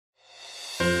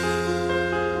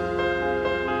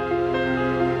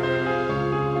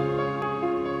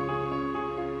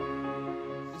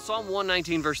Psalm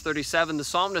 119, verse 37, the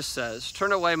psalmist says,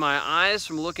 "Turn away my eyes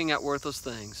from looking at worthless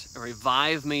things and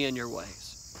revive me in your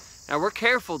ways." Now, we're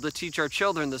careful to teach our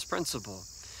children this principle.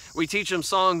 We teach them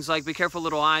songs like, "Be careful,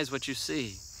 little eyes, what you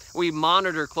see." We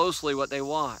monitor closely what they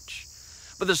watch.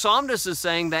 But the psalmist is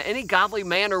saying that any godly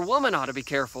man or woman ought to be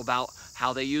careful about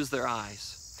how they use their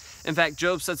eyes. In fact,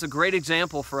 Job sets a great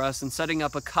example for us in setting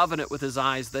up a covenant with his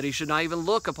eyes that he should not even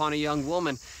look upon a young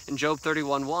woman in Job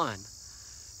 31:1.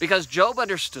 Because Job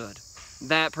understood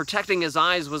that protecting his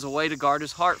eyes was a way to guard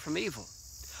his heart from evil.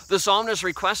 The psalmist's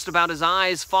request about his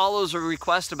eyes follows a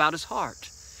request about his heart.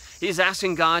 He's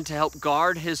asking God to help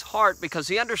guard his heart because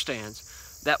he understands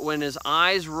that when his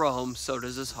eyes roam, so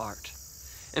does his heart.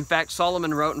 In fact,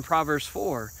 Solomon wrote in Proverbs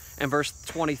 4 and verse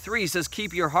 23, he says,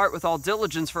 "Keep your heart with all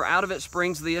diligence, for out of it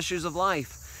springs the issues of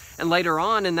life." And later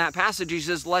on in that passage, he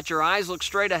says, "Let your eyes look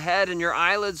straight ahead and your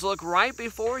eyelids look right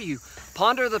before you.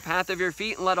 Ponder the path of your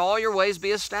feet and let all your ways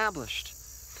be established."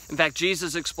 In fact,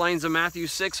 Jesus explains in Matthew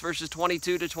 6, verses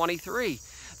 22 to 23,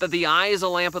 that the eye is a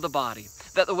lamp of the body,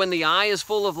 that when the eye is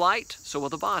full of light, so will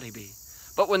the body be.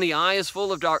 But when the eye is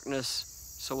full of darkness,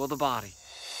 so will the body.